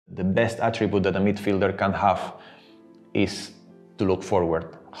The best attribute that a midfielder can have is to look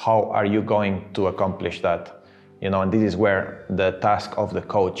forward. How are you going to accomplish that? And this is where the task of the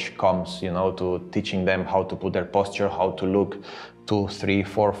coach comes, to teaching them how to put their posture, how to look 2, 3,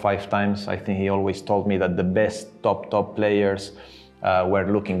 4, 5 times. I think he always told me that the best top players were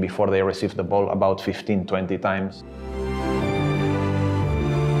looking before they received the ball about 15, 20 times.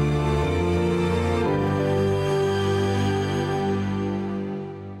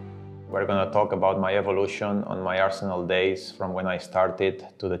 We're going to talk about my evolution on my Arsenal days from when I started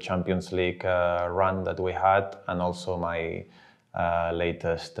to the Champions League run that we had, and also my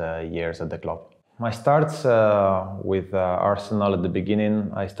latest years at the club. My starts with Arsenal at the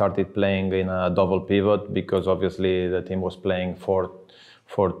beginning, I started playing in a double pivot because obviously the team was playing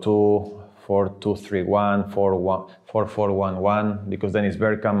 4-4-2, 4-2-3-1, 4-4-1-1, because Dennis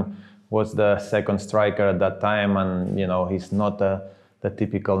Bergkamp was the second striker at that time, and he's not the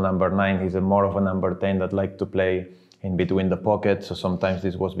typical number 9, he's more of a number 10 that liked to play in between the pockets. So sometimes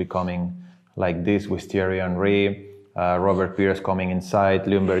this was becoming like this with Thierry Henry, Robert Pirès coming inside,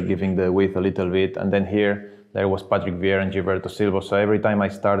 Ljungberg giving the width a little bit, and then here there was Patrick Vieira and Gilberto Silva. So every time I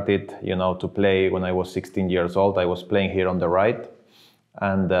started, to play when I was 16 years old, I was playing here on the right,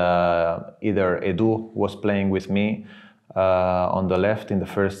 and either Edu was playing with me on the left in the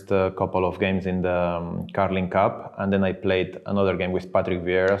first couple of games in the Carling Cup, and then I played another game with Patrick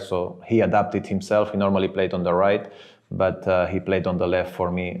Vieira, so he adapted himself. He normally played on the right, but he played on the left for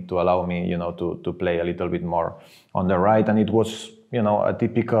me to allow me, to play a little bit more on the right, and it was, a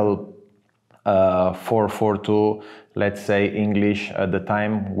typical 4-4-2, let's say English at the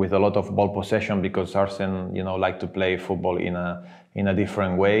time, with a lot of ball possession, because Arsène, liked to play football in a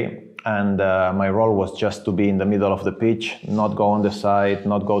different way. And my role was just to be in the middle of the pitch, not go on the side,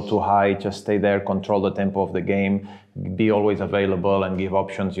 not go too high, just stay there, control the tempo of the game, be always available and give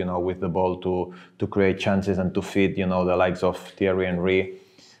options, with the ball to create chances and to feed, the likes of Thierry Henry,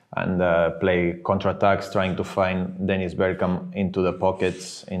 and play counterattacks, trying to find Dennis Bergkamp into the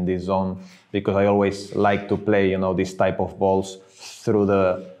pockets in this zone, because I always like to play, this type of balls through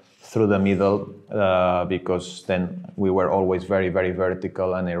the middle, because then we were always very, very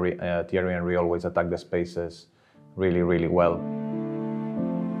vertical, and Thierry Henry always attacked the spaces really, really well.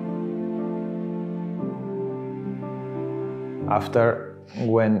 After,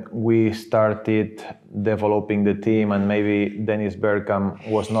 when we started developing the team, and maybe Dennis Bergkamp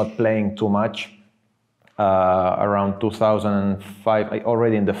was not playing too much, around 2005,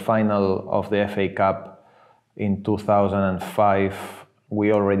 already in the final of the FA Cup in 2005,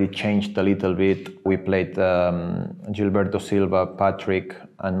 we already changed a little bit. We played Gilberto Silva, Patrick,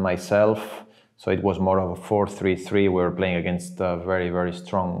 and myself. So it was more of a 4-3-3. We were playing against a very, very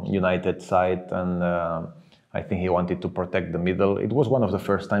strong United side, and I think he wanted to protect the middle. It was one of the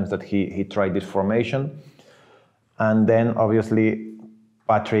first times that he tried this formation. And then obviously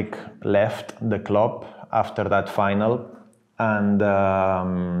Patrick left the club after that final, and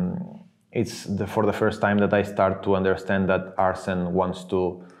it's for the first time that I start to understand that Arsène wants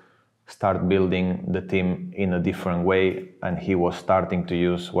to start building the team in a different way, and he was starting to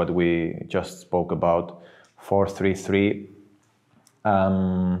use what we just spoke about, 4-3-3,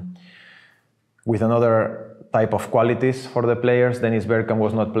 with another type of qualities for the players. Dennis Bergkamp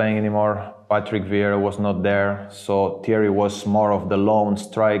was not playing anymore, Patrick Vieira was not there, so Thierry was more of the lone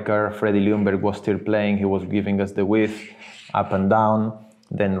striker, Freddie Ljungberg was still playing, he was giving us the width up and down.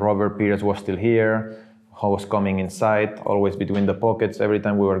 Then Robert Pirès was still here, who was coming inside, always between the pockets. Every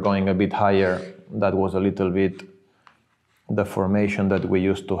time we were going a bit higher, that was a little bit the formation that we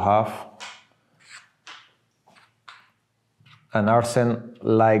used to have. And Arsène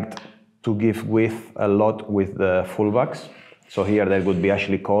liked to give width a lot with the fullbacks. So here there would be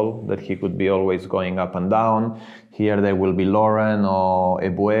Ashley Cole, that he could be always going up and down. Here there will be Lauren or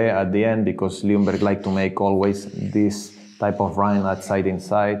Eboué at the end, because Ljungberg liked to make always this type of run outside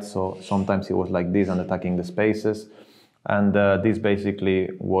inside, so sometimes he was like this and attacking the spaces, and this basically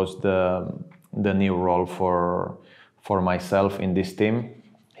was the new role for myself in this team.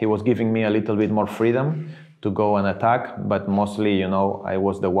 He was giving me a little bit more freedom to go and attack, but mostly, I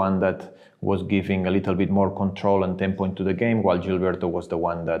was the one that was giving a little bit more control and tempo into the game, while Gilberto was the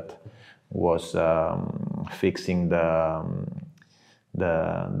one that was fixing the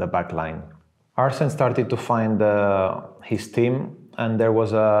back line. Arsène started to find his team, and there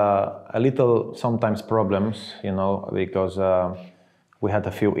was a little sometimes problems, because we had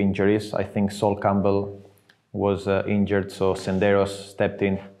a few injuries. I think Sol Campbell was injured, so Senderos stepped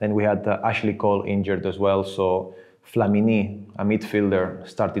in. Then we had Ashley Cole injured as well, so Flamini, a midfielder,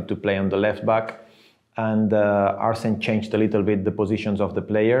 started to play on the left back, And Arsène changed a little bit the positions of the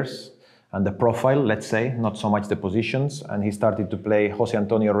players and the profile, let's say, not so much the positions. And he started to play José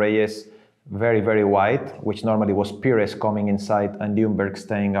Antonio Reyes very, very wide, which normally was Pirès coming inside and Ljungberg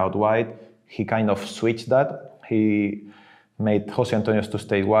staying out wide. He kind of switched that. He made José Antonio to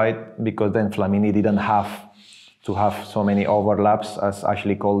stay wide because then Flamini didn't have to have so many overlaps, as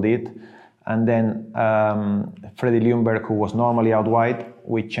Ashley called it. And then Freddie Ljungberg, who was normally out wide,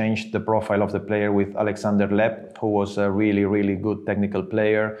 we changed the profile of the player with Alexander Lepp, who was a really, really good technical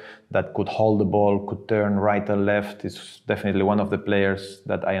player that could hold the ball, could turn right and left. It's definitely one of the players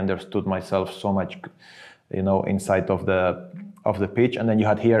that I understood myself so much, you know, inside of the pitch. And then you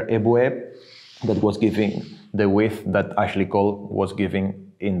had here Eboué, that was giving the width that Ashley Cole was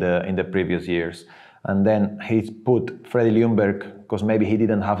giving in the previous years. And then he put Freddie Ljungberg, because maybe he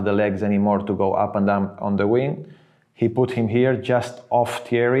didn't have the legs anymore to go up and down on the wing. He put him here just off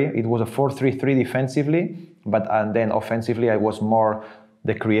Thierry. It was a 4-3-3 defensively, and then offensively I was more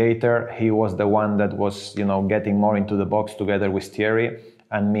the creator. He was the one that was, you know, getting more into the box together with Thierry,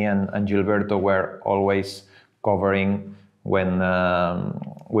 and me and Gilberto were always covering when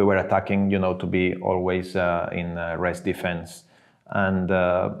we were attacking, you know, to be always in rest defense. And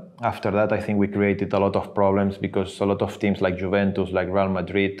after that, I think we created a lot of problems because a lot of teams like Juventus, like Real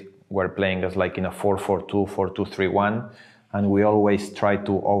Madrid, were playing us like in a 4-4-2, 4-2-3-1, and we always tried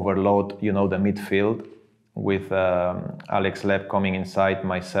to overload, you know, the midfield with Alex Lepp coming inside,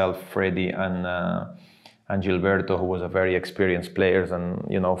 myself, Freddie, and Gilberto, who was a very experienced player, and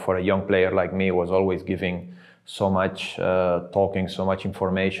you know, for a young player like me, was always giving so much talking, so much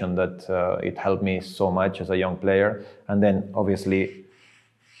information that it helped me so much as a young player. And then obviously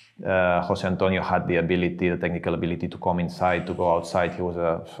José Antonio had the ability, the technical ability to come inside, to go outside. He was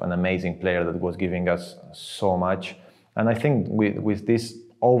an amazing player that was giving us so much. And I think with this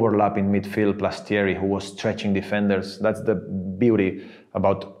overlap in midfield plus Thierry, who was stretching defenders, that's the beauty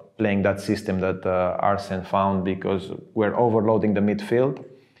about playing that system that Arsène found, because we're overloading the midfield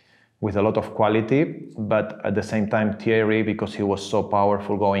with a lot of quality, but at the same time Thierry, because he was so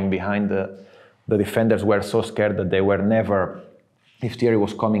powerful going behind, the defenders were so scared that they were never, if Thierry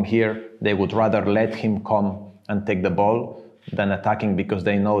was coming here, they would rather let him come and take the ball than attacking, because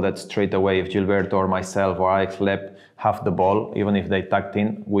they know that straight away if Gilberto or myself or Alex Lepp have the ball, even if they tucked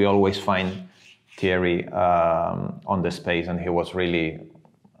in, we always find Thierry on the space, and he was really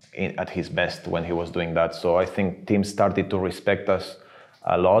at his best when he was doing that. So I think teams started to respect us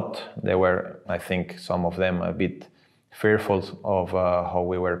a lot. They were, I think, some of them a bit fearful of how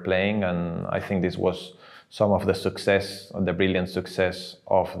we were playing, and I think this was some of the success, the brilliant success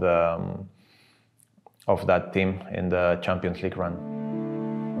of that team in the Champions League run.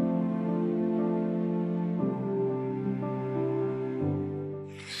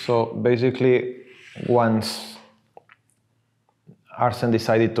 So basically, once Arsène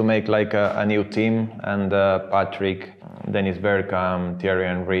decided to make like a new team, and Patrick, Dennis Bergkamp, Thierry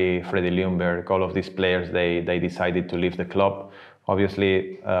Henry, Freddie Ljungberg, all of these players, they decided to leave the club.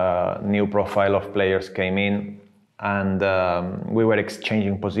 Obviously, new profile of players came in, and we were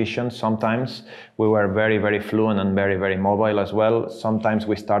exchanging positions. Sometimes we were very, very fluent and very, very mobile as well. Sometimes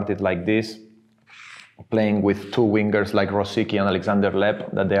we started like this, playing with two wingers like Rosicky and Alexander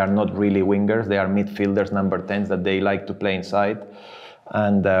Lepp, that they are not really wingers, they are midfielders, number 10s that they like to play inside.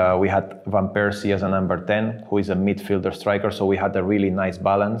 And we had Van Persie as a number 10, who is a midfielder striker, so we had a really nice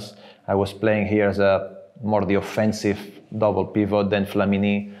balance. I was playing here as more the offensive double pivot, then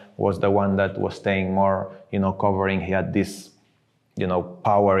Flamini was the one that was staying more, you know, covering. He had this, you know,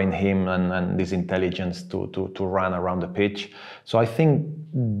 power in him and this intelligence to run around the pitch. So I think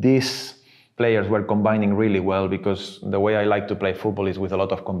these players were combining really well, because the way I like to play football is with a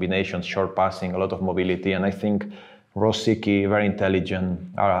lot of combinations, short passing, a lot of mobility, and I think Rosicky, very intelligent,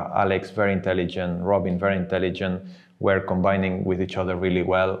 Alex, very intelligent, Robin, very intelligent, were combining with each other really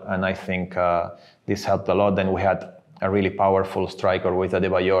well, and I think this helped a lot. Then we had a really powerful striker with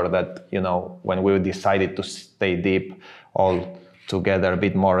Adebayor that, you know, when we decided to stay deep all together a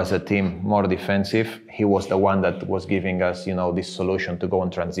bit more as a team, more defensive, he was the one that was giving us, you know, this solution to go on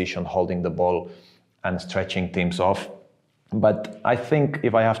transition, holding the ball and stretching teams off. But I think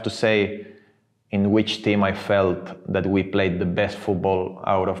if I have to say in which team I felt that we played the best football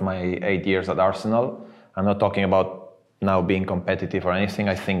out of my 8 years at Arsenal, I'm not talking about now being competitive or anything.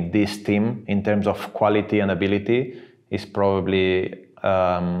 I think this team, in terms of quality and ability, is probably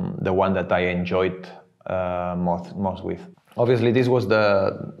the one that I enjoyed most with. Obviously, this was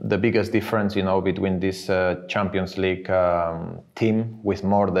the biggest difference, you know, between this Champions League team with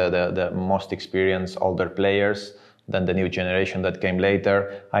more the most experienced older players than the new generation that came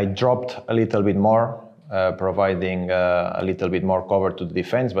later. I dropped a little bit more, providing a little bit more cover to the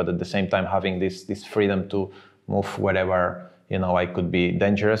defense, but at the same time having this freedom to move wherever I could be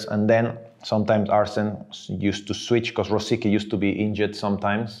dangerous. And then sometimes Arsène used to switch because Rosicky used to be injured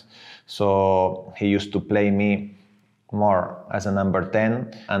sometimes, so he used to play me more as a number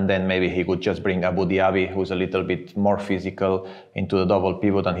 10, and then maybe he could just bring Abu Dhabi, who's a little bit more physical, into the double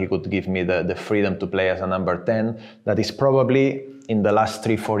pivot, and he could give me the freedom to play as a number 10. That is probably in the last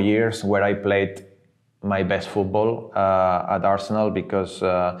 3-4 years where I played my best football at Arsenal, because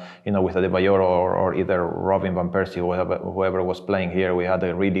with Adebayor or either Robin van Persie, whoever was playing here, we had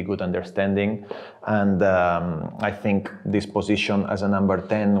a really good understanding. And I think this position as a number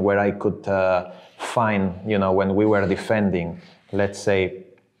 10, where I could find, when we were defending, let's say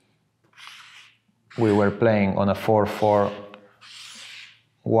we were playing on a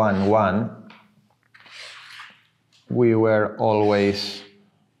 4-4-1-1, we were always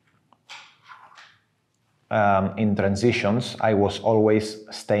in transitions. I was always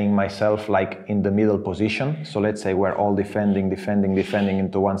staying myself like in the middle position. So let's say we're all defending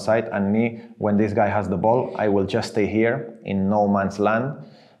into one side, and me, when this guy has the ball, I will just stay here in no man's land.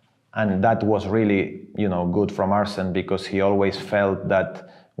 And that was really, good from Arsène, because he always felt that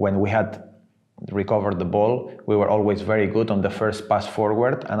when we had recovered the ball, we were always very good on the first pass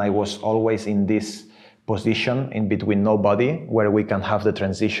forward, and I was always in this position in between nobody, where we can have the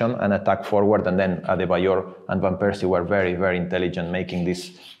transition and attack forward. And then Adebayor and Van Persie were very, very intelligent, making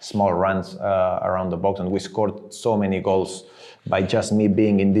these small runs around the box, and we scored so many goals by just me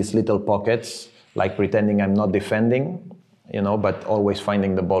being in these little pockets, like pretending I'm not defending, but always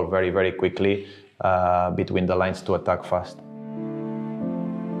finding the ball very, very quickly between the lines to attack fast.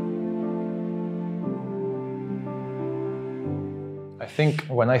 I think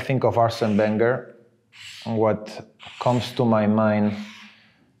when I think of Arsène Wenger, what comes to my mind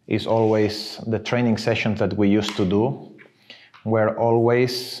is always the training sessions that we used to do. We're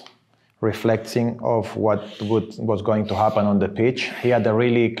always reflecting of what was going to happen on the pitch. He had a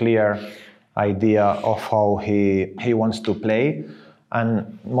really clear idea of how he wants to play,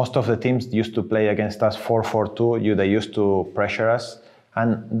 and most of the teams used to play against us 4-4-2. They used to pressure us,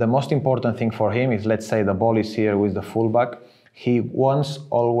 and the most important thing for him is, let's say the ball is here with the fullback, he wants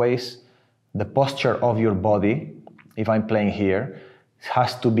always the posture of your body. If I'm playing here, it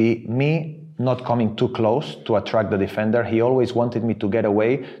has to be me not coming too close to attract the defender. He always wanted me to get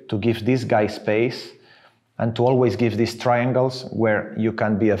away, to give this guy space, and to always give these triangles where you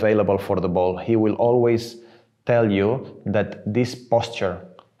can be available for the ball. He will always tell you that this posture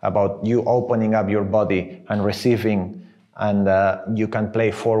about you opening up your body and receiving, and you can play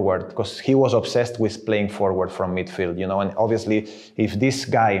forward, because he was obsessed with playing forward from midfield, and obviously if this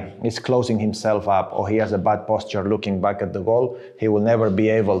guy is closing himself up or he has a bad posture looking back at the goal, he will never be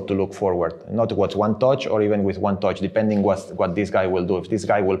able to look forward, not with one touch or even with one touch, depending what this guy will do. If this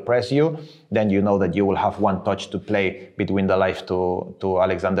guy will press you, then you know that you will have one touch to play between the life to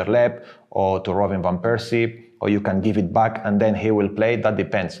Alexander Lepp or to Robin van Persie, or you can give it back and then he will play. That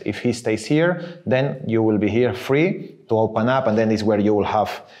depends. If he stays here, then you will be here free to open up, and then is where you will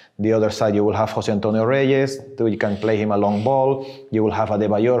have the other side. You will have José Antonio Reyes, so you can play him a long ball. You will have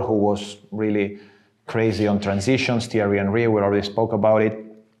Adebayor, who was really crazy on transitions. Thierry Henry, we already spoke about it,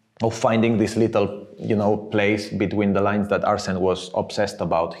 of finding this little, place between the lines that Arsène was obsessed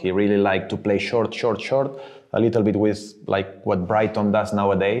about. He really liked to play short, a little bit with like what Brighton does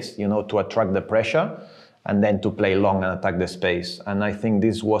nowadays, to attract the pressure, and then to play long and attack the space. And I think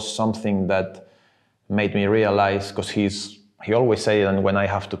this was something that made me realize, because he always said, and when I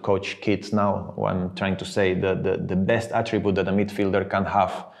have to coach kids now, I'm trying to say the best attribute that a midfielder can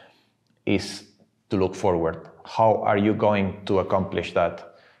have is to look forward. How are you going to accomplish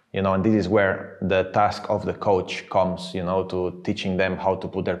that? And this is where the task of the coach comes, to teaching them how to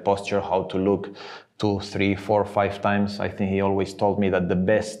put their posture, how to look 2, 3, 4, 5 times. I think he always told me that the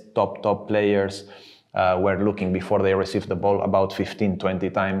best top players were looking before they received the ball about 15, 20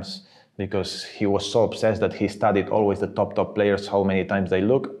 times, because he was so obsessed that he studied always the top players, how many times they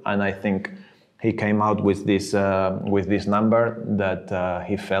look. And I think he came out with this number that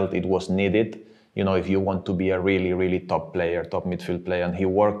he felt it was needed, if you want to be a really, really top player, top midfield player. And he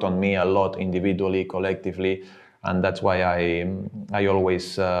worked on me a lot, individually, collectively, and that's why I'm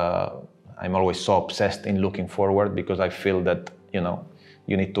always so obsessed in looking forward, because I feel that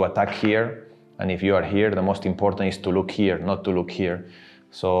you need to attack here, and if you are here, the most important is to look here, not to look here.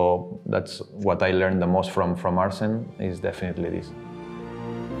 So that's what I learned the most from Arsène, is definitely this.